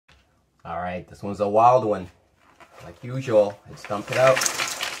All right, this one's a wild one. Like usual, let's dump it out.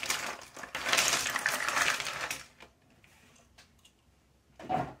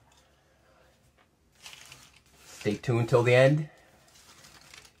 Stay tuned till the end.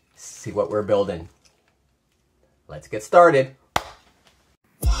 See what we're building. Let's get started.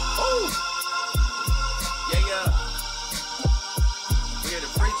 Oh. Yeah. We're here to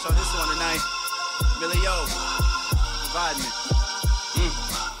preach on this one tonight. Emilio, provide me.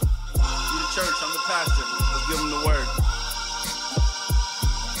 You the church, I'm the pastor. Let's give them the word.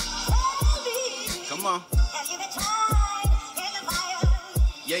 Come on.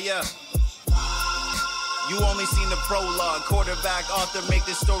 Yeah. You only seen the prologue. Quarterback, author, make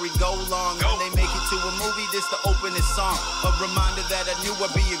this story go long. When they make it to a movie, this the opening song. A reminder that I knew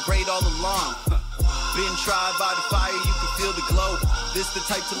I'd be a great all along. Been tried by the fire, you can feel the glow. This the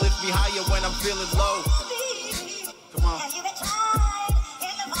type to lift me higher when I'm feeling low. Come on.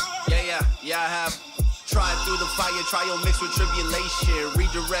 Yeah, I have. Tried through the fire, trial mixed with tribulation.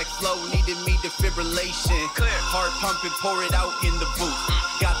 Redirect flow, needed me defibrillation. Clear. Heart pumping, pour it out in the booth.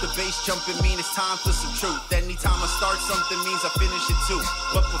 Got the bass jumping, mean it's time for some truth. Anytime I start something means I finish it too.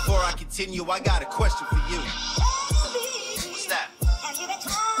 But before I continue, I got a question for you. What's that?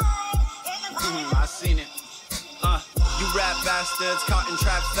 I seen it. You rap bastards, caught in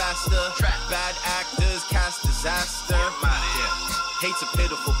traps faster. Bad actors, cast disaster. Hate's a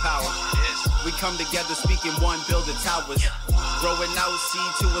pitiful power. We come together, speaking one, building towers. Growing out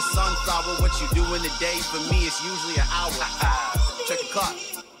seed to a sunflower. What you do in a day, for me, it's usually an hour. Check the clock.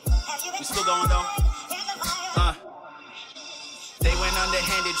 We still going though? They went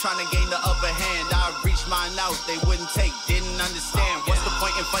underhanded, trying to gain the upper hand. I reached mine out, they wouldn't take, didn't understand. What's the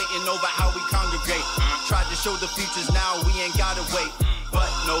point in fighting over how we congregate? Tried to show the futures, now we ain't gotta wait. But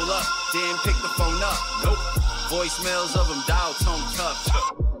no luck, didn't pick the phone up. Nope. Voicemails of them dial tone tough.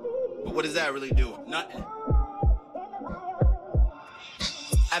 But what does that really do? Nothing.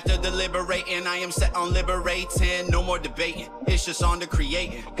 After deliberating, I am set on liberating. No more debating, it's just on to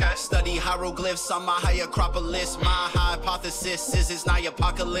creating. Study hieroglyphs on my high acropolis. My hypothesis is it's nigh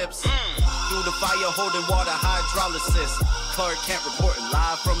apocalypse. Through the fire, holding water hydrolysis. Clark Kent reporting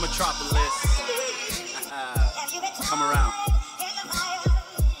live from Metropolis. Come around.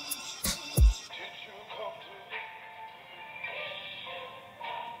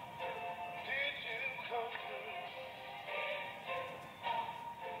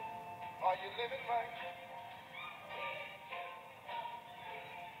 Are you living right?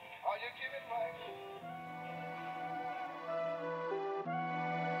 Are you giving right?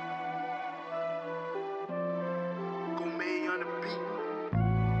 Gourmet on the beat.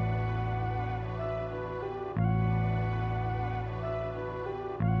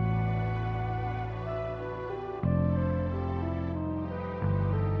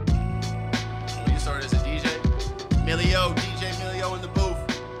 You started as a DJ? Emilio, DJ Emilio in the booth.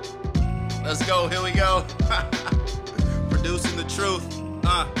 Let's go, here we go. Producing the truth.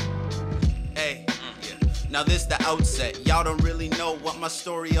 Hey, yeah. Now this the outset. Y'all don't really know what my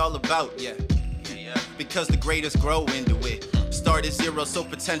story all about yet. Because the greatest grow into it. Start at zero, so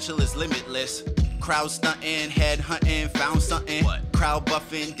potential is limitless. Crowd stunting, head hunting, found something. Crowd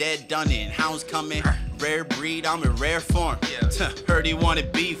buffing, dead dunning. Hounds coming, rare breed, I'm in rare form. Heard he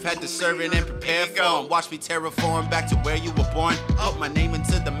wanted beef, had to serve it and prepare for him. Watch me terraform back to where you were born. Put my name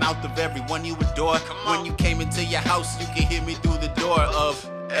into the mouth of everyone you adore. When you came into your house, you can hear me through the door of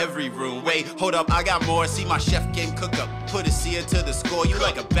every room. Wait, hold up, I got more. See my chef game cook up. Put a seer to the score. You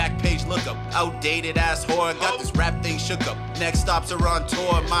like a back page lookup. Outdated ass whore. Got this rap thing shook up. Next stops are on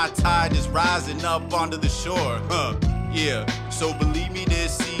tour. My tide is rising up onto the shore. Yeah. So believe me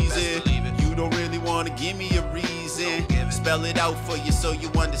this season. You don't really want to give me a reason. Spell it out for you so you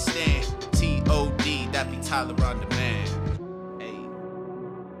understand. T.O.D. That be Tyler on demand.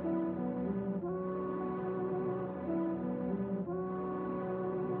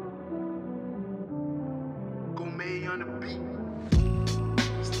 Gourmet on the beat.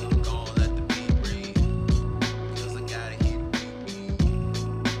 Still gonna let the beat breathe. Cause I gotta hear the beat.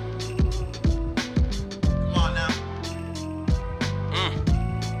 Come on now.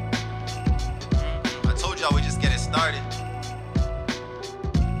 I told y'all we just get it started.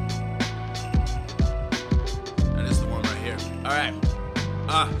 And this is the one right here. Alright.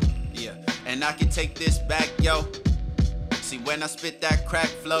 Yeah. And I can take this back, yo. See when I spit that crack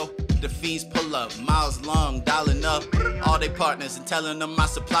flow, the fiends pull up, miles long, dialing up all they partners and telling them I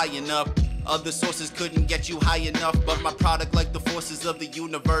supplying up. Other sources couldn't get you high enough, but my product like the forces of the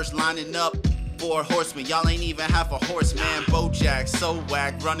universe lining up. Four horsemen, y'all ain't even half a horse, man. Bojack, so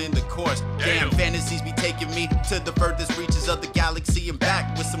whack, running the course. Damn, fantasies be taking me to the furthest reaches of the galaxy and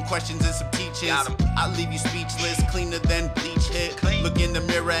back with some questions and some teachings. I leave you speechless, cleaner than bleach hit. Look in the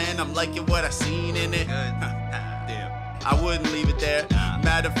mirror and I'm liking what I seen in it. Damn, I wouldn't leave it there.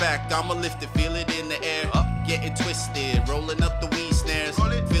 Matter of fact, I'ma lift it, feel it in the air. Getting twisted, rolling up the weed snares.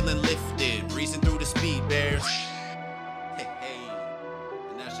 Feeling lifted, breezing through the speed bears. Hey, hey,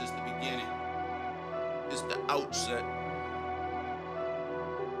 and that's just the beginning. It's the outset.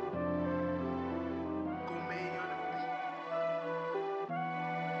 Gourmet on the beat.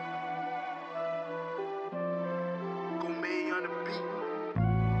 Gourmet on the beat.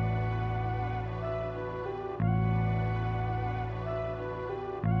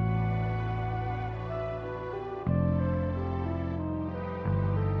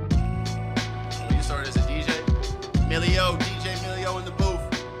 Started as a DJ. Milio, DJ Milio in the booth.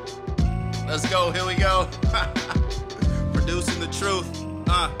 Let's go, here we go. Producing the truth.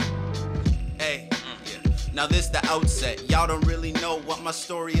 Hey, yeah. Now this the outset. Y'all don't really know what my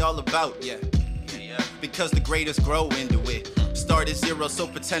story all about, yeah. Because the greatest grow into it. Start at zero, so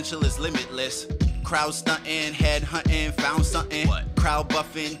potential is limitless. Crowd stunting, head hunting, found something. Crowd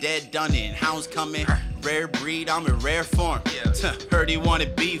buffing, dead dunning, hounds coming. Rare breed, I'm in rare form. Heard he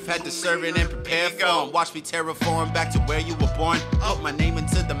wanted beef, had to serve it and prepare for him. Watch me terraform back to where you were born. Put my name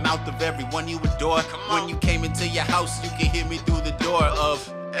into the mouth of everyone you adore. When you came into your house, you could hear me through the door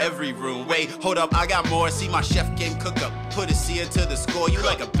of every room. Wait, hold up, I got more. See my chef game cook up. Put a seer to the score. You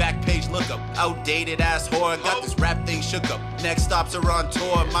like a back page lookup. Outdated ass whore. Got this rap thing shook up. Next stops are on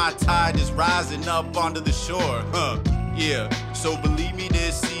tour. My tide is rising up onto the shore. Yeah. So believe me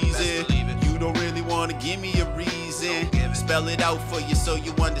this season. You don't really wanna give me a reason. Spell it out for you so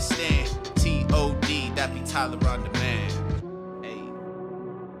you understand. T.O.D. That be Tyler on demand. Hey.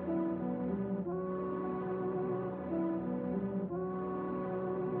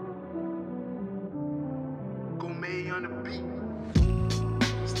 Gourmet on the beat.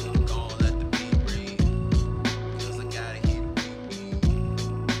 Still gon' let the beat breathe. 'Cause I gotta hear the beat.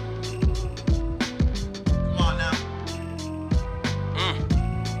 Come on now.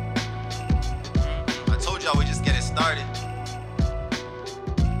 I told y'all we just getting started.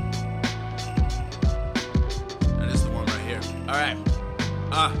 Now this is the one right here. Alright.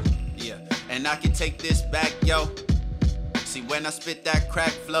 Yeah. And I can take this back, yo. See when I spit that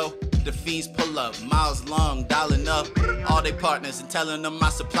crack flow, the fiends pull up, miles long, dialing up all they partners and telling them I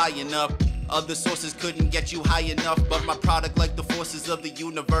supplying up. Other sources couldn't get you high enough, but my product like the forces of the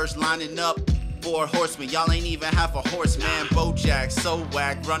universe lining up. Four horsemen, y'all ain't even half a horse, man. Bojack, so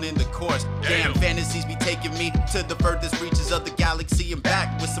whack, running the course. Damn, fantasies be taking me to the furthest reaches of the galaxy and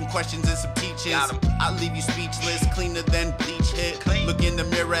back with some questions and some teachings. I leave you speechless, cleaner than bleach hit. Look in the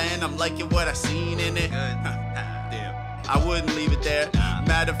mirror and I'm liking what I seen in it. Damn, I wouldn't leave it there.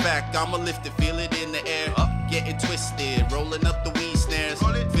 Matter of fact, I'ma lift it, feel it in the air. Getting twisted, rolling up the weed snares.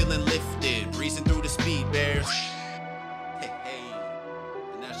 Feeling lifted, breezing through the speed bears. Hey, hey,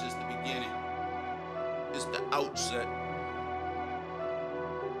 and that's just the beginning. It's the outset.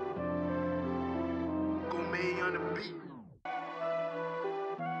 Gourmet on the beat.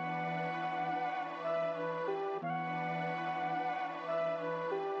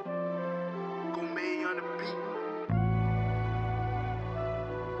 Gourmet on the beat.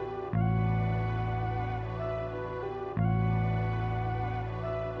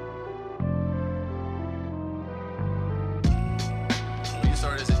 You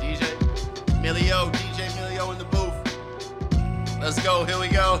started as a DJ. Milio, DJ Milio in the booth. Let's go, here we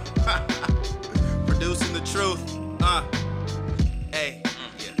go. Producing the truth. Hey,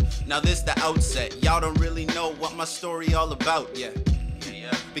 yeah. Now this the outset. Y'all don't really know what my story all about, yeah.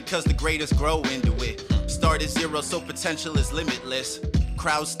 Because the greatest grow into it. Start at zero, so potential is limitless.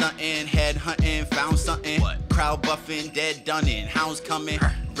 Crowd stunting, head hunting, found something. Crowd buffing, dead dunning, hounds coming.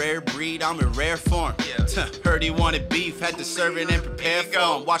 Rare breed, I'm in rare form. Heard he wanted beef, had to serve it and prepare for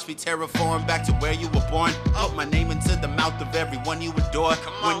him. Watch me terraform back to where you were born. Put my name into the mouth of everyone you adore.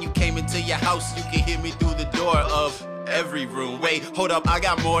 When you came into your house, you could hear me through the door of every room. Wait, hold up, I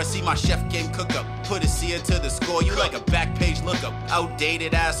got more. See my chef game cook up. Put a seer to the score. You like a back page lookup.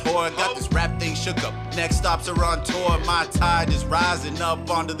 Outdated ass whore. Got this rap thing shook up. Next stops are on tour. My tide is rising up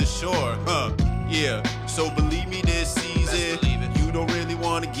onto the shore. Yeah. So believe me this season. You don't really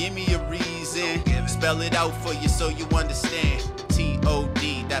wanna give me a reason. Spell it out for you so you understand.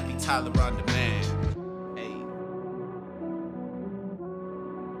 T.O.D. That be Tyler on demand. Hey.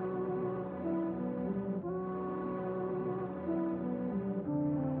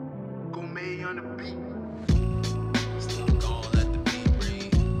 Gourmet on the beat. Still gon' let the beat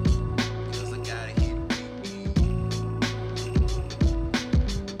breathe. 'Cause I got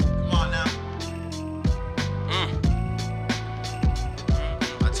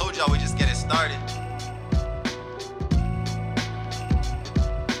started.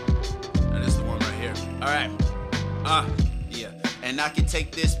 Now this is the one right here. Alright. Yeah. And I can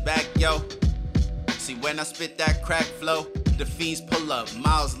take this back, yo. See, when I spit that crack flow, the fiends pull up,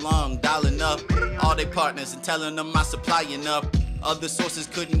 miles long, dialing up all they partners and telling them my supplying up. Other sources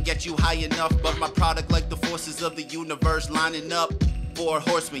couldn't get you high enough, but my product, like the forces of the universe, lining up. 4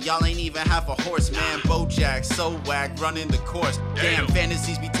 horsemen, y'all ain't even half a horse, man. Bojack, so whack, running the course. Damn,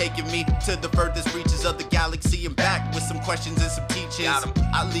 fantasies be taking me to the furthest reaches of the galaxy and back with some questions and some teachings.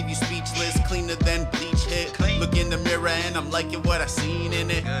 I leave you speechless, cleaner than bleach hit. Look in the mirror and I'm liking what I seen in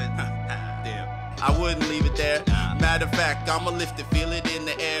it. I wouldn't leave it there. Matter of fact, I'ma lift it, feel it in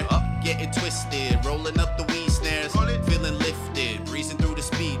the air. Getting twisted, rolling up the weed snares. Feeling lifted, breezing through the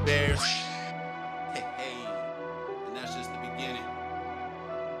speed bears. Hey, hey, and that's just the beginning.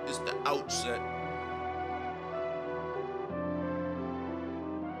 It's the outset.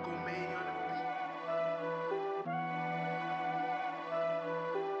 Gourmet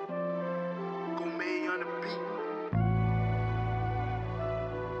on the beat.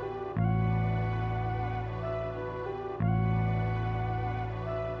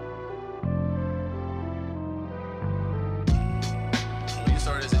 When you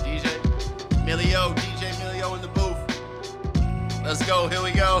started as a DJ, DJ Milio in the booth. Let's go, here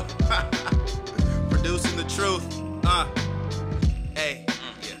we go. Producing the truth. Hey,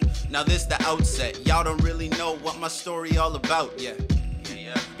 yeah. Now this the outset. Y'all don't really know what my story all about, yeah.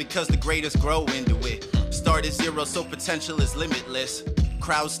 Because the greatest grow into it. Start at 0, so potential is limitless.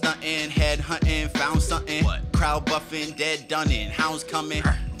 Crowd stunting, head hunting, found something. Crowd buffing, dead dunning, hounds coming.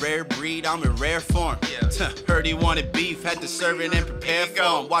 Rare breed, I'm in rare form. Heard he wanted beef, had to serve it and prepare for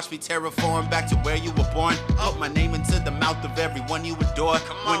him. Watch me terraform back to where you were born. Put my name into the mouth of everyone you adore.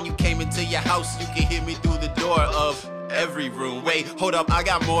 When you came into your house, you could hear me through the door of every room. Wait, hold up, I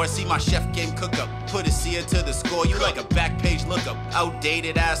got more. See my chef game cook up. Put a seer to the score. You like a back page lookup.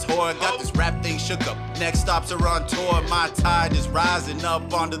 Outdated ass whore. Got this rap thing shook up. Next stops are on tour. My tide is rising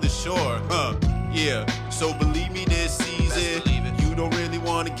up onto the shore. Yeah. So believe me this season. You don't really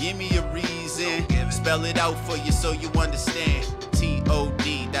wanna give me a reason. Spell it out for you so you understand.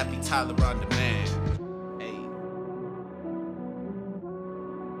 T.O.D. That be Tyler on demand. Hey.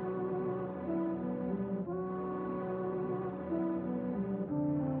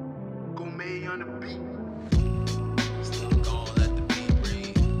 Gourmet on the beat. Still gon' let the beat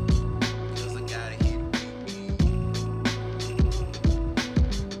breathe, 'cause I gotta hear the beat.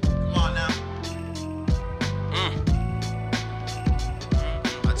 Come on now.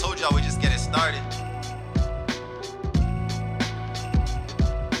 I told y'all we just get it started.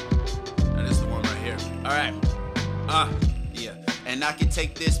 Now this is the one right here. Alright. Yeah. And I can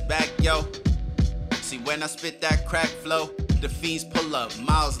take this back, yo. See, when I spit that crack flow, the fiends pull up,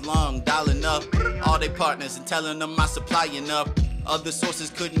 miles long, dialing up all they partners and telling them my supplying up. Other sources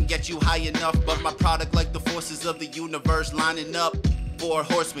couldn't get you high enough, but my product, like the forces of the universe, lining up. 4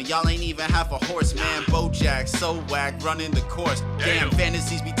 horsemen, y'all ain't even half a horse, man. Bojack, so whack, running the course. Damn,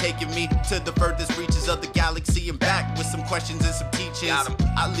 fantasies be taking me to the furthest reaches of the galaxy and back with some questions and some teachings.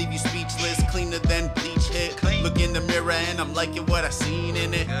 I leave you speechless, cleaner than bleach hit. Look in the mirror and I'm liking what I seen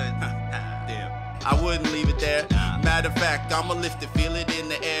in it. I wouldn't leave it there. Matter of fact, I'ma lift it, feel it in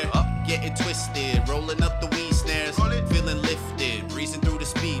the air. Getting twisted, rolling up the weed snares. Feeling lifted, breezing through the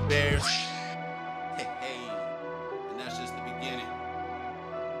speed bears. Hey, hey, and that's just the beginning.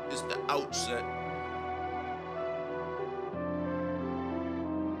 It's the outset.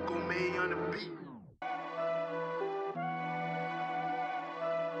 Gourmet on the beat.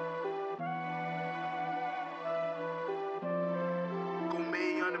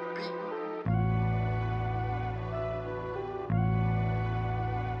 Gourmet on the beat.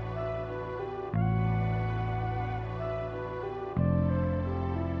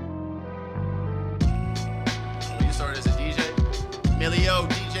 When you started as a DJ,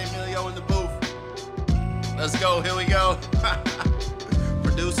 DJ Milio in the booth. Let's go, here we go.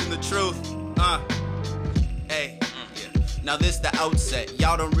 Producing the truth. Hey, yeah. Now this the outset.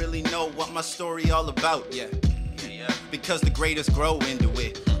 Y'all don't really know what my story all about, yeah. Because the greatest grow into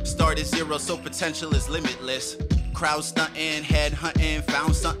it. Start at 0, so potential is limitless. Crowd stunting, head hunting,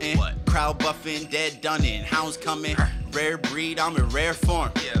 found something. Crowd buffing, dead dunning, hounds coming. Rare breed, I'm in rare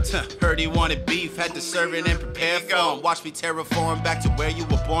form. Heard he wanted beef, had to serve it and prepare for him. Watch me terraform back to where you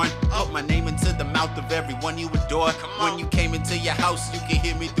were born. Put my name into the mouth of everyone you adore. When you came into your house, you could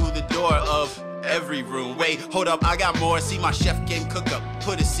hear me through the door of every room. Wait, hold up, I got more. See my chef game cook up.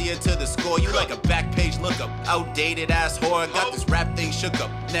 Put a seer to the score. You like a back page lookup. Outdated ass whore. Got this rap thing shook up.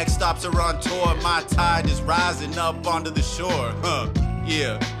 Next stops are on tour. My tide is rising up onto the shore.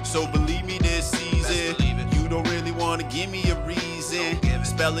 Yeah. So believe me this season, you don't really wanna give me a reason.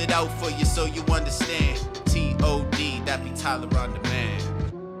 Spell it out for you so you understand. T.O.D. that be Tyler on demand.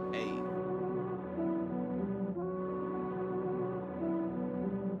 Hey.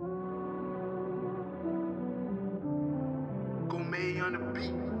 Gourmet on the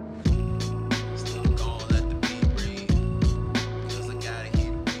beat. Still gon' let the beat breathe, 'cause I gotta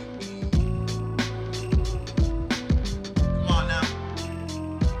hit it. Come on now.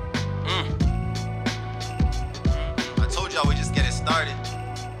 I told y'all we just getting started.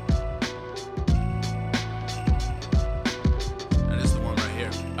 Now this is the one right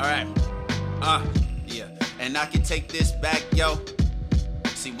here. Alright. Yeah. And I can take this back, yo.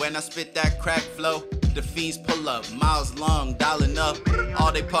 See, when I spit that crack flow, the fiends pull up, miles long, dialing up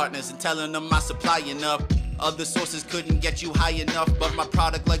all they partners and telling them I'm supplying up. Other sources couldn't get you high enough, but my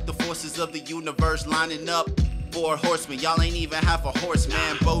product, like the forces of the universe, lining up. 4 horsemen, y'all ain't even half a horse,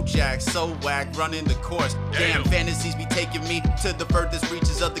 man. Bojack, so whack, running the course. Damn, fantasies be taking me to the furthest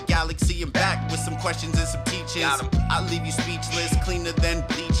reaches of the galaxy and back with some questions and some teachings. I leave you speechless, cleaner than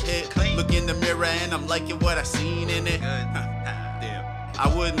bleach hit. Look in the mirror and I'm liking what I seen in it. I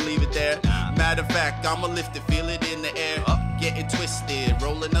wouldn't leave it there. Matter of fact, I'ma lift it, feel it in the air. Getting twisted,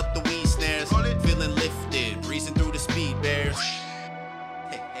 rolling up the weed snares. Feeling lifted, breezing through the speed bears.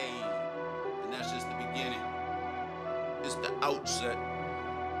 Hey, hey, and that's just the beginning. It's the outset.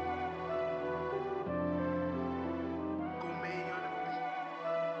 Gourmet on the beat.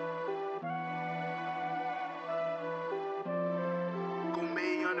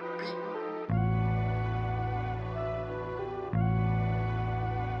 Gourmet on the beat.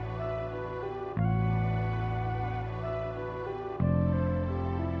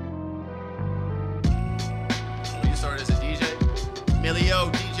 You started as a DJ?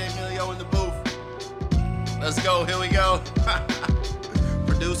 Milio, DJ Milio in the booth. Let's go, here we go.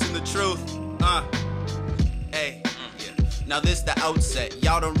 Producing the truth. Hey, yeah. Now this the outset.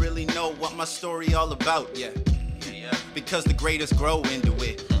 Y'all don't really know what my story all about, yeah. Because the greatest grow into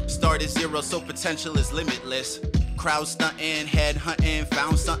it. Start at 0, so potential is limitless. Crowd stunting, head hunting,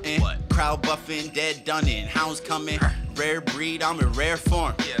 found something. Crowd buffing, dead done in. Hounds coming, rare breed, I'm in rare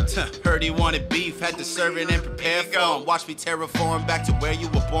form. Heard he wanted beef, had to serve it and prepare for him. Watch me terraform back to where you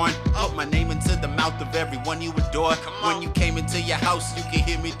were born. Put my name into the mouth of everyone you adore. When you came into your house, you can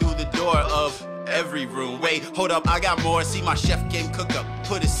hear me through the door of every room. Wait, hold up, I got more. See my chef game cook up.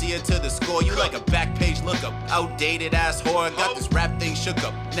 Put a seer to the score. You like a back page lookup. Outdated ass whore. Got this rap thing shook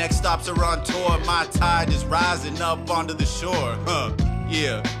up. Next stops are on tour. My tide is rising up onto the shore.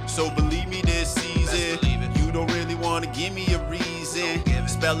 Yeah. So believe me this season, you don't really wanna give me a reason.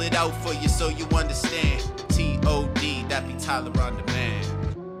 Spell it out for you so you understand. T.O.D. that be Tyler on demand.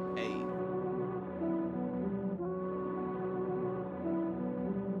 Hey.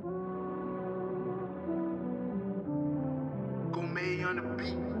 Gourmet on the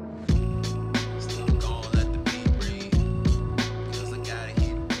beat. Still gon' let the beat breathe, 'cause I gotta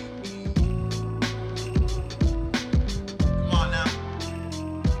hit it. Come on now.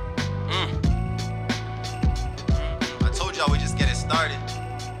 I told y'all we just getting started.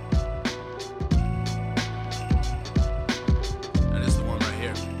 Now this is the one right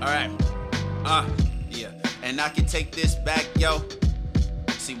here. Alright. Yeah. And I can take this back, yo.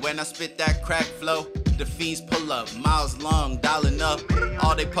 See, when I spit that crack flow, the fiends pull up, miles long, dialing up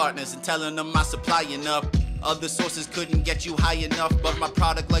all they partners and telling them I'm supplying up. Other sources couldn't get you high enough, but my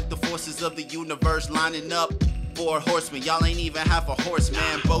product, like the forces of the universe, lining up. 4 horsemen, y'all ain't even half a horse,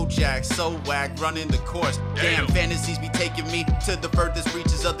 man. Bojack, so whack, running the course. Damn, fantasies be taking me to the furthest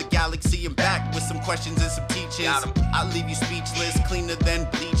reaches of the galaxy and back with some questions and some teachings. I leave you speechless, cleaner than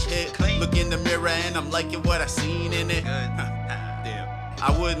bleach hit. Look in the mirror and I'm liking what I seen in it.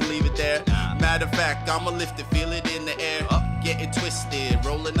 I wouldn't leave it there. Matter of fact, I'ma lift it, feel it in the air. Getting twisted,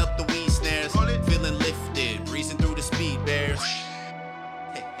 rolling up the weed snares. Feeling lifted, breezing through the speed bears.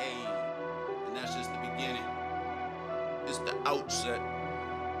 Hey, hey, and that's just the beginning. It's the outset.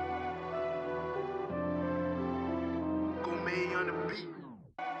 Gourmet on the beat.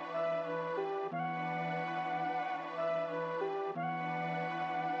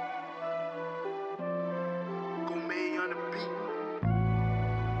 Gourmet on the beat.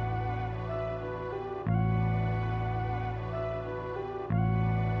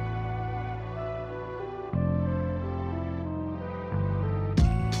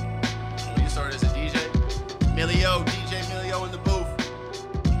 You started as a DJ? Milio, DJ Milio in the booth.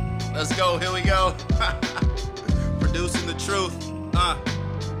 Let's go, here we go. Producing the truth.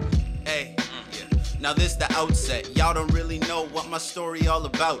 Hey, yeah. Now this the outset. Y'all don't really know what my story all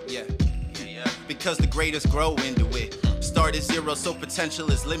about, yeah. Because the greatest grow into it. Start Start at zero, so potential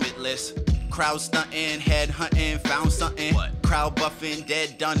is limitless. Crowd stunting, head hunting, found something. Crowd buffing,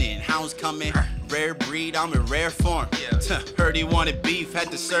 dead dunning, hounds coming. Rare breed, I'm in rare form. Heard he wanted beef, had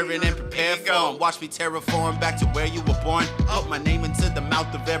to serve it and prepare for him. Watch me terraform back to where you were born. Put my name into the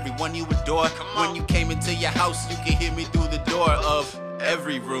mouth of everyone you adore. When you came into your house, you could hear me through the door of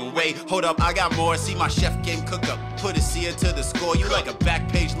every room. Wait, hold up, I got more. See my chef game cook up. Put a seer to the score. You like a back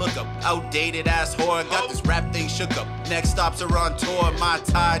page lookup. Outdated ass whore. Got this rap thing shook up. Next stops are on tour. My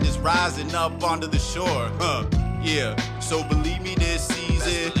tide is rising up onto the shore. Yeah. So believe me this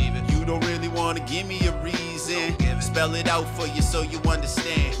season. You don't really wanna give me a reason. Spell it out for you so you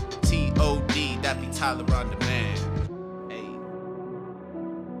understand. T.O.D. That be Tyler on demand.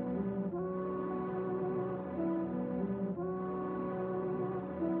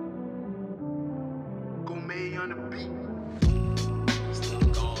 Gourmet on the beat. Still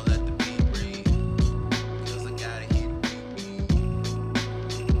gon' let the beat breathe, 'cause I gotta hear the beat.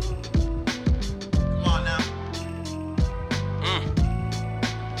 Come on now.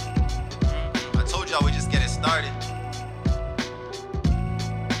 I told y'all we just get it started.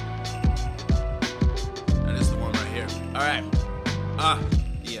 Now this is the one right here. Alright.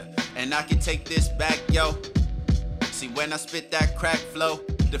 Yeah. And I can take this back, yo. See when I spit that crack flow,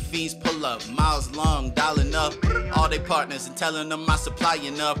 the fiends pull up, miles long, dialing up all they partners and telling them I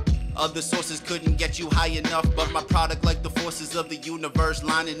supplying up. Other sources couldn't get you high enough, but my product like the forces of the universe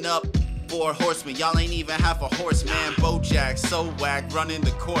lining up. 4 horsemen, y'all ain't even half a horseman. Bojack, so whack, running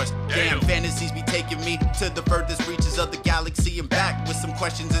the course. Damn, fantasies be taking me to the furthest reaches of the galaxy and back with some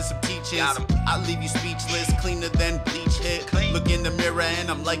questions and some teachings. I leave you speechless, cleaner than bleach hit. Look in the mirror and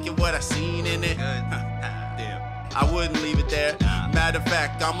I'm liking what I seen in it. I wouldn't leave it there. Matter of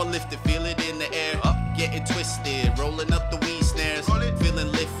fact, I'ma lift it, feel it in the air. Getting twisted, rolling up the weed snares.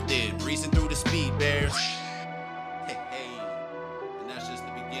 Feeling lifted, breezing through the speed bears. Hey, hey, and that's just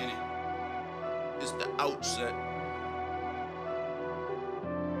the beginning. It's the outset.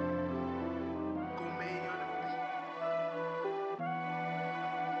 Gourmet on the beat.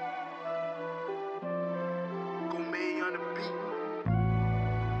 Gourmet on the beat.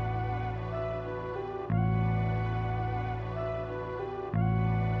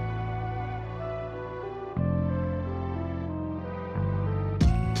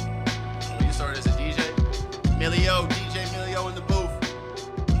 Started as a DJ. Milio, DJ Milio in the booth.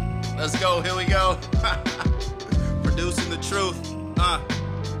 Let's go, here we go. Producing the truth.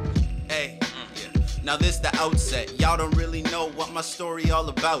 Hey, yeah. Now this the outset. Y'all don't really know what my story all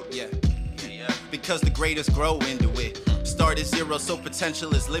about, yeah. Because the greatest grow into it. Start at zero, so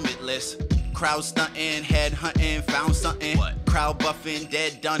potential is limitless. Crowd stunting, head hunting, found something. Crowd buffing,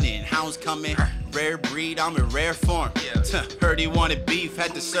 dead dunning, hounds coming. Rare breed, I'm in rare form. Heard he wanted beef,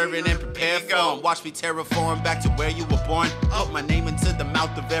 had to serve it and prepare for him. Watch me terraform back to where you were born. Put my name into the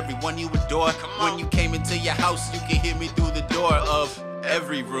mouth of everyone you adore. When you came into your house, you could hear me through the door of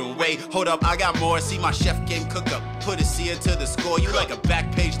every room. Wait, hold up, I got more. See my chef game cook up. Put a seer to the score. You like a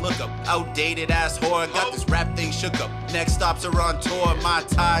back page lookup. Outdated ass whore. Got this rap thing shook up. Next stops are on tour. My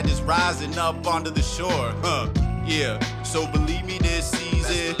tide is rising up onto the shore. Yeah. So believe me this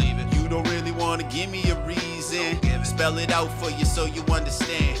season. You don't really wanna give me a reason. Spell it out for you so you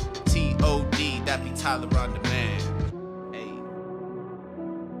understand. T.O.D. That be Tyler on demand.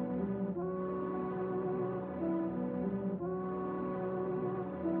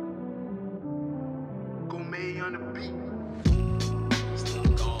 Gourmet on the beat. Still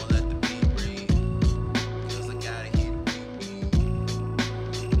gon' let the beat breathe, 'cause I gotta hear the beat.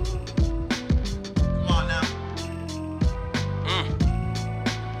 Come on now.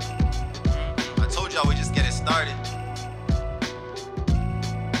 I told y'all we just get it started.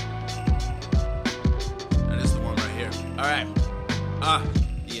 Now this is the one right here. Alright.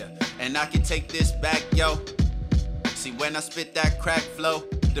 Yeah. And I can take this back, yo. See when I spit that crack flow,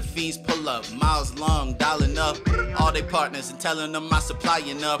 the fiends pull up, miles long, dialing up all they partners and telling them I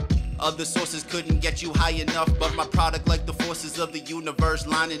supplying up. Other sources couldn't get you high enough, but my product like the forces of the universe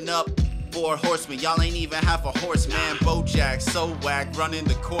lining up. 4 horsemen, y'all ain't even half a horseman. Bojack, so whack, running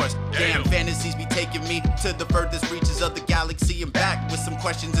the course. Damn, fantasies be taking me to the furthest reaches of the galaxy and back with some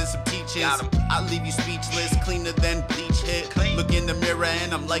questions and some teachings. I leave you speechless, cleaner than bleach hit. Look in the mirror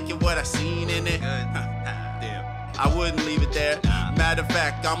and I'm liking what I seen in it. I wouldn't leave it there. Matter of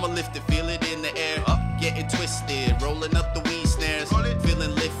fact, I'ma lift it, feel it in the air. Getting twisted, rolling up the weed snares.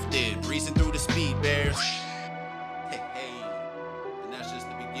 Feeling lifted, breezing through the speed bears. Hey, hey, and that's just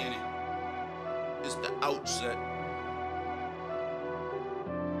the beginning. It's the outset.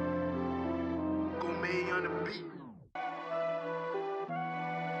 Gourmet on the beat.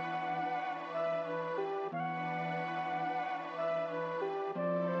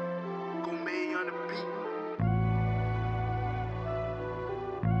 Gourmet on the beat.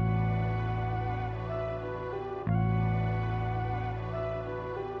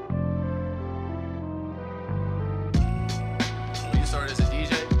 When you started as a DJ,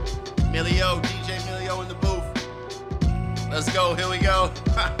 DJ Milio in the booth. Let's go, here we go.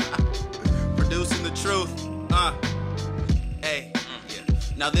 Producing the truth. Hey, yeah.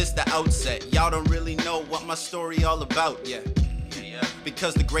 Now this the outset. Y'all don't really know what my story all about, yeah.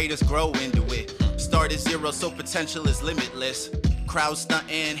 Because the greatest grow into it. Start at zero, so potential is limitless. Crowd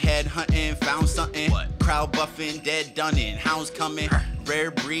stunting, head hunting, found something. Crowd buffing, dead done in. Hounds coming,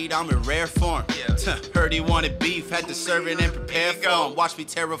 rare breed, I'm in rare form. Heard he wanted beef, had to serve it and prepare for him. Watch me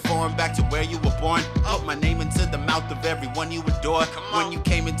terraform back to where you were born. Put my name into the mouth of everyone you adore. When you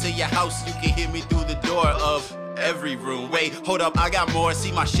came into your house, you can hear me through the door of every room. Wait, hold up, I got more.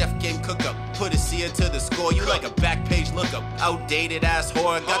 See my chef game cook up. Put a seer to the score. You like a back page lookup. Outdated ass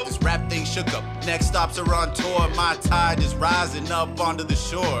whore. Got this rap thing shook up. Next stops are on tour. My tide is rising up onto the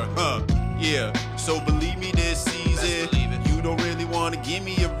shore. Yeah. So believe me this season. You don't really wanna give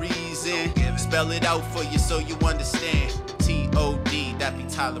me a reason. Spell it out for you so you understand. T.O.D. That be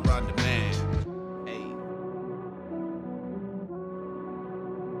Tyler on demand.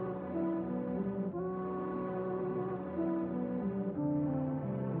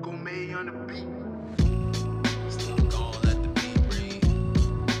 Gourmet on the beat. Still gon' let the beat breathe,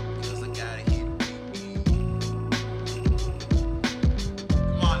 'cause I gotta hear the beat.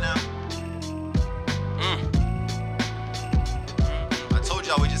 Come on now. I told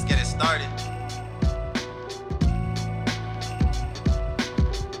y'all we just get it started.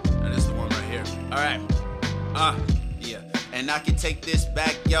 Now this is the one right here. Alright. Yeah. And I can take this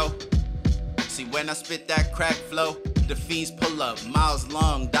back, yo. See when I spit that crack flow, the fiends pull up, miles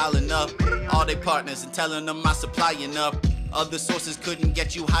long, dialing up all they partners and telling them I supplying up. Other sources couldn't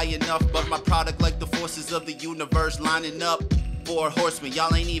get you high enough, but my product like the forces of the universe lining up. 4 horsemen,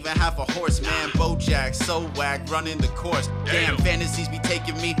 y'all ain't even half a horseman. Bojack, so whack, running the course. Damn, fantasies be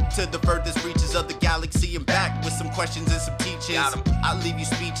taking me to the furthest reaches of the galaxy and back with some questions and some teachings. I leave you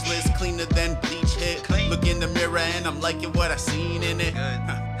speechless, cleaner than bleach hit. Look in the mirror and I'm liking what I seen in it.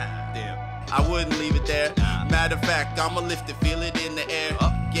 I wouldn't leave it there. Matter of fact, I'ma lift it, feel it in the air.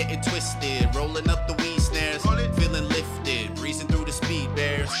 Getting twisted, rolling up the weed snares. Feeling lifted, breezing through the speed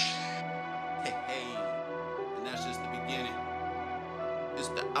bears. Hey, hey. And that's just the beginning. It's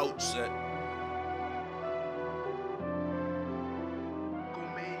the outset.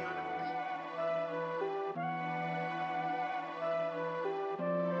 Gourmet on the beat.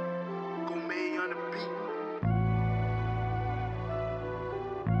 Gourmet on the beat.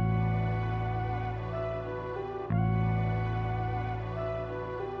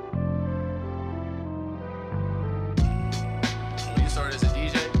 Started as a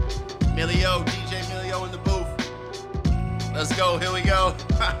DJ. DJ Milio in the booth. Let's go, here we go.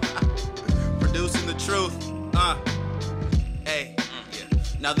 Producing the truth. Hey, yeah.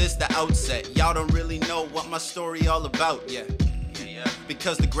 Now this the outset. Y'all don't really know what my story all about, yeah.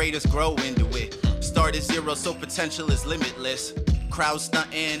 Because the greatest grow into it. Start at zero, so potential is limitless. Crowd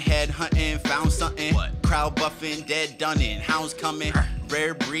stunting, head hunting, found something. Crowd buffing, dead done in. Hounds coming,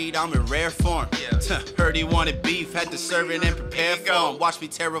 rare breed, I'm in rare form. Heard he wanted beef, had to serve it and prepare for him. Watch me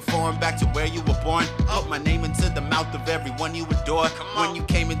terraform back to where you were born. Put my name into the mouth of everyone you adore. When you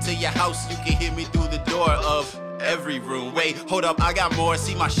came into your house, you can hear me through the door of every room. Wait, hold up, I got more.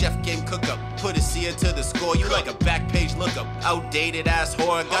 See my chef game cook up. Put a seer to the score. You like a back page lookup. Outdated ass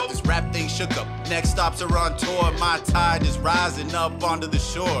whore. Got this rap thing shook up. Next stops are on tour. My tide is rising up onto the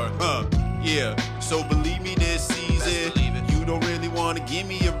shore. Yeah. So believe me this season. You don't really wanna give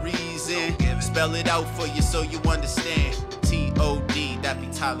me a reason. Spell it out for you so you understand. T.O.D. That be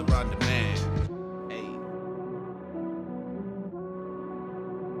Tyler on demand.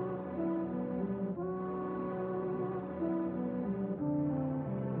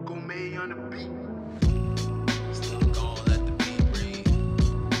 Gourmet on the beat. Still gon' let the beat breathe,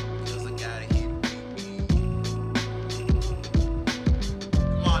 'cause I gotta hear the beat.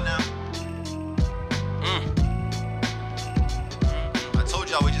 Come on now. I told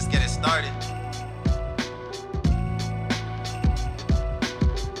y'all we just get it started.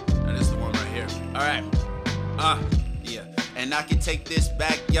 Now this is the one right here. Alright. Yeah. And I can take this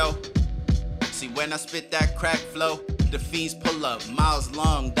back, yo. See when I spit that crack flow, the fiends pull up, miles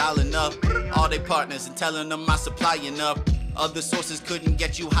long, dialing up all they partners and telling them I supplying up. Other sources couldn't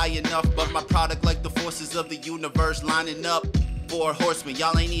get you high enough, but my product like the forces of the universe lining up. Four horsemen,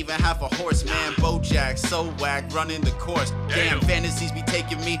 y'all ain't even half a horseman. Bojack, so whack, running the course. Damn, fantasies be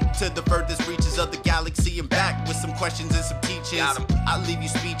taking me to the furthest reaches of the galaxy and back with some questions and some teachings. I leave you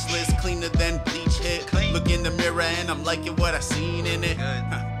speechless, cleaner than bleach hit. Look in the mirror and I'm liking what I seen in it.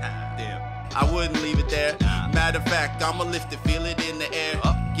 Damn, I wouldn't leave it there. Matter of fact, I'ma lift it, feel it in the air.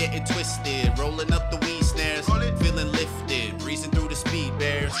 Getting twisted, rolling up the weed snares. Feeling lifted, breezing through the speed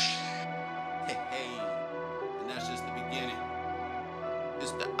bears. Hey, and that's just the beginning.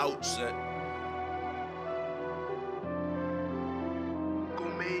 It's the outset.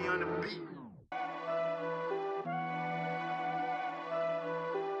 Gourmet on the beat.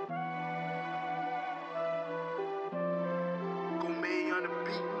 Gourmet on the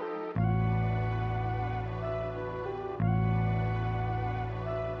beat.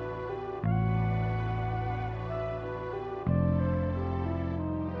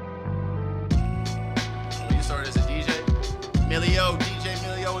 You started as a DJ? Milio, DJ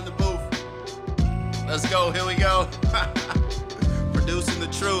Milio in the booth. Let's go, here we go. Producing the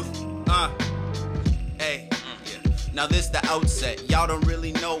truth. Hey, yeah. Now this the outset. Y'all don't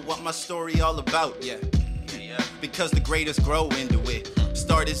really know what my story all about, yeah. Because the greatest grow into it.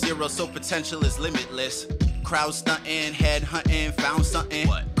 Start at zero, so potential is limitless. Crowd stunting, head hunting, found something.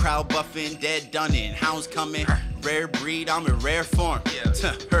 Crowd buffing, dead dunning, hounds coming. Rare breed, I'm in rare form.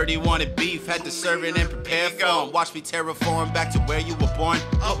 Heard he wanted beef, had to serve it and prepare for him. Watch me terraform back to where you were born.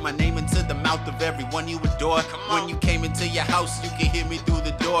 Put my name into the mouth of everyone you adore. When you came into your house, you could hear me through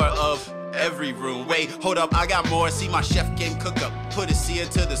the door of every room. Wait, hold up, I got more. See my chef game cook up. Put a seer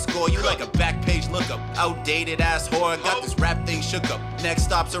to the score. You like a back page lookup. Outdated ass whore. Got this rap thing shook up. Next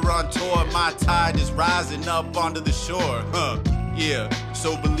stops are on tour. My tide is rising up onto the shore. Yeah.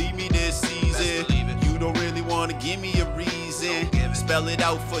 So believe me this season. You don't really wanna give me a reason. Spell it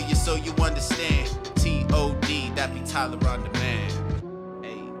out for you so you understand. T.O.D. That be Tyler on demand.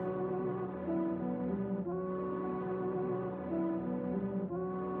 Hey.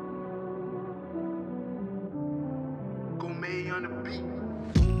 Gourmet on the beat.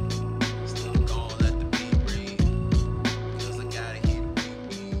 Still gon' let the beat breathe. 'Cause I gotta hear the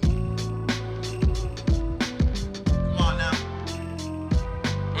beat. Come on now.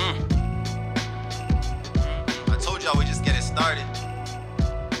 I told y'all we just getting started.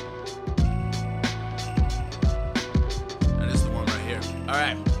 Now this is the one right here.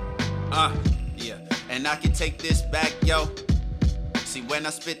 Alright. Yeah. And I can take this back, yo. See when I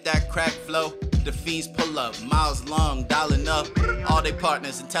spit that crack flow, the fiends pull up, miles long, dialing up all they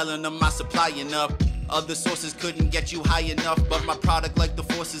partners and telling them I'm supplying up. Other sources couldn't get you high enough, but my product like the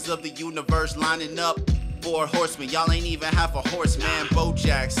forces of the universe lining up. Four horsemen, y'all ain't even half a horseman.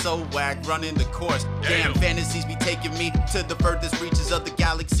 Bojack, so whack, running the course. Damn, fantasies be taking me to the furthest reaches of the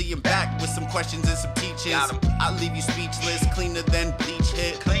galaxy and back with some questions and some teachings. I leave you speechless, cleaner than bleach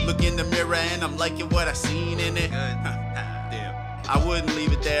hit. Look in the mirror and I'm liking what I seen in it. Damn, I wouldn't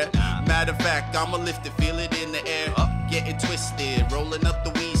leave it there. Matter of fact, I'ma lift it, feel it in the air. Getting twisted, rolling up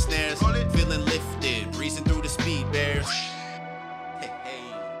the weed snares. Feeling lifted, breezing through the speed bears. Hey,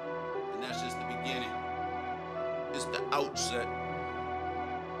 and that's just the beginning. It's the outset.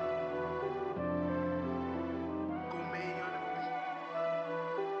 Gourmet on the beat.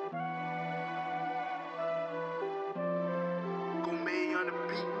 Gourmet on the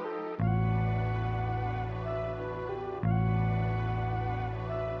beat.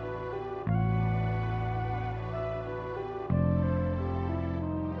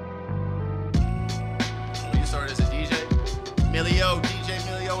 You started as a DJ? Milio, DJ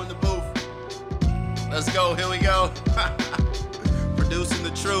Milio in the booth. Let's go, here we go. Producing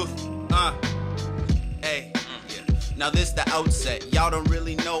the truth. Hey, yeah. Now this the outset. Y'all don't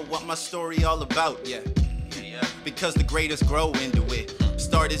really know what my story all about, yeah. Because the greatest grow into it.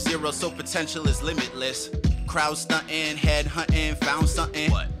 Start at zero, so potential is limitless. Crowd stunting, head hunting, found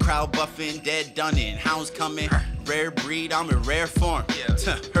something. Crowd buffing, dead dunning, hounds coming. Rare breed, I'm in rare form.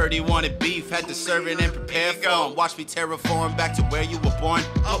 Heard he wanted beef, had to serve it and prepare for him. Watch me terraform back to where you were born.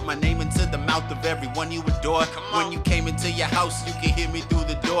 Put my name into the mouth of everyone you adore. When you came into your house, you could hear me through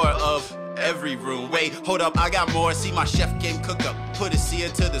the door of every room. Wait, hold up, I got more. See my chef game cook up. Put a seer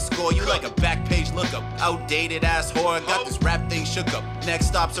to the score. You like a back page lookup. Outdated ass whore. Got this rap thing shook up. Next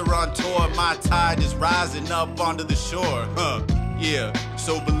stops are on tour. My tide is rising up onto the shore. Yeah.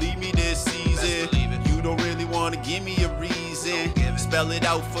 So believe me this season. You don't really wanna give me a reason. Spell it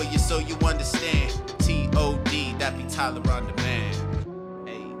out for you so you understand. T.O.D. That be Tyler on demand.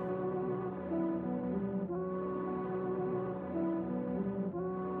 Hey.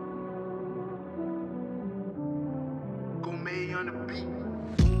 Gourmet on the beat.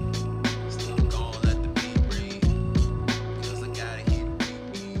 Still gon' let the beat breathe. 'Cause I got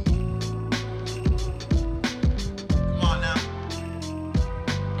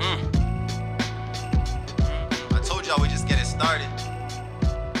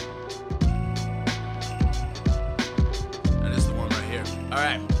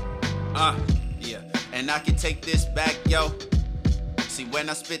Alright, yeah. And I can take this back, yo. See, when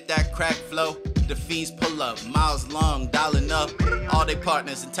I spit that crack flow, the fiends pull up, miles long, dialing up all they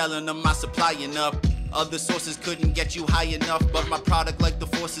partners and telling them I supplying up. Other sources couldn't get you high enough, but my product, like the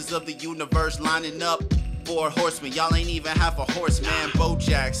forces of the universe, lining up. 4 horsemen, y'all ain't even half a horse, man.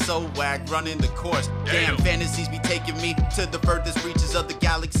 Bojack, so whack, running the course. Damn, fantasies be taking me to the furthest reaches of the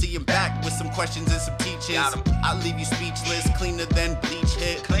galaxy and back with some questions and some teachings. I leave you speechless, cleaner than bleach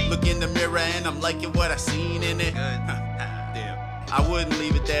hit. Look in the mirror and I'm liking what I seen in it. Damn, I wouldn't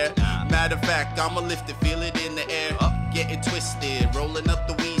leave it there. Matter of fact, I'ma lift it, feel it in the air. Getting twisted, rolling up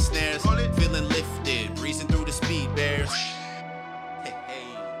the weed snares. Feeling lifted, breezing through the speed bears. Hey, hey,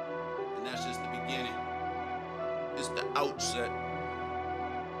 and that's just the beginning. It's the outset.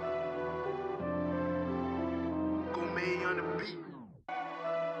 Gourmet on the beat.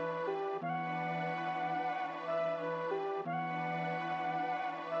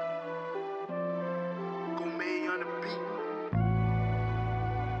 Gourmet on the beat.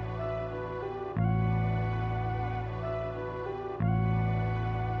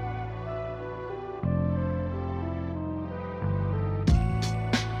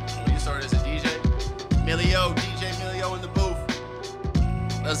 When you started as a DJ, DJ Milio in the booth.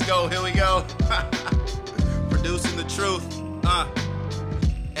 Let's go, here we go. Producing the truth.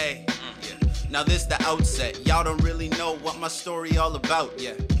 Hey, yeah. Now this the outset. Y'all don't really know what my story all about,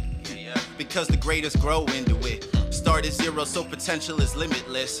 yeah. Because the greatest grow into it. Start at 0, so potential is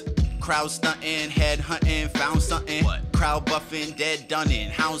limitless. Crowd stunting, head hunting, found something. Crowd buffing, dead dunning,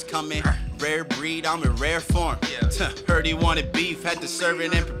 hounds coming. Rare breed, I'm in rare form. Heard he wanted beef, had to serve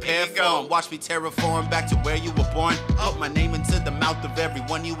it and prepare for him. Watch me terraform back to where you were born. Put my name into the mouth of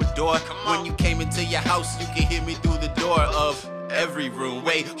everyone you adore. When you came into your house, you can hear me through the door of every room.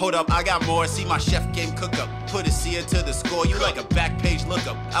 Wait, hold up, I got more. See my chef game cook up. Put a seer to the score. You like a back page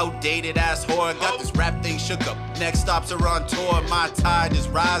lookup. Outdated ass whore. Got this rap thing shook up. Next stops are on tour. My tide is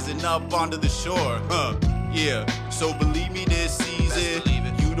rising up onto the shore. Yeah. So believe me this season.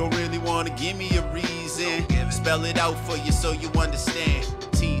 You don't really wanna give me a reason. Spell it out for you so you understand.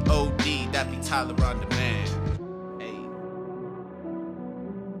 T.O.D. That be Tyler on demand. Hey.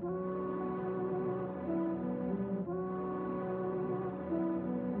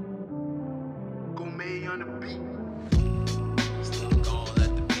 Gourmet on the beat. Still gon'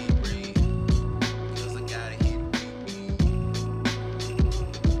 let the beat breathe, 'cause I gotta hear the beat.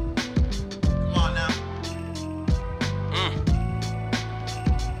 Come on now.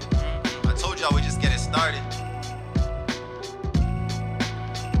 I told y'all we just get it started.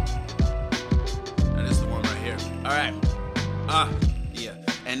 And this is the one right here. Alright. Yeah.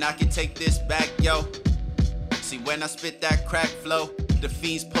 And I can take this back, yo. See, when I spit that crack flow, the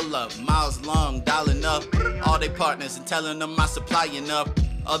fiends pull up, miles long, dialing up all they partners and telling them I supplying up.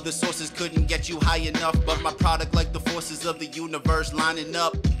 Other sources couldn't get you high enough, but my product, like the forces of the universe, lining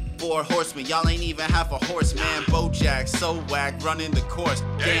up. 4 horsemen, y'all ain't even half a horse, man. Bojack, so whack, running the course.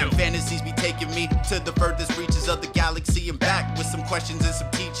 Damn, fantasies be taking me to the furthest reaches of the galaxy and back with some questions and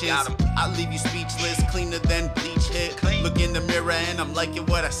some teachings. I leave you speechless, cleaner than bleach hit. Look in the mirror and I'm liking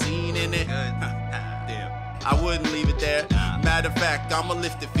what I seen in it. Damn, I wouldn't leave it there. Matter of fact, I'ma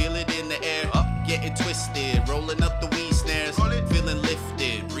lift it, feel it in the air. Getting twisted, rolling up the weed snares. Feeling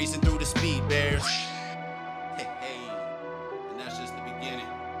lifted, breezing through the speed bears. Hey, hey, and that's just the beginning.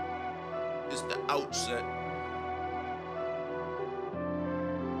 It's the outset.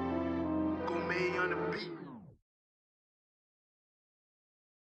 Gourmet on the beat.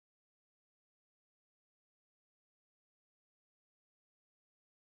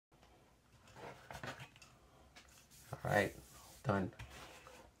 All right, done.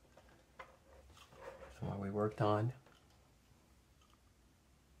 What we worked on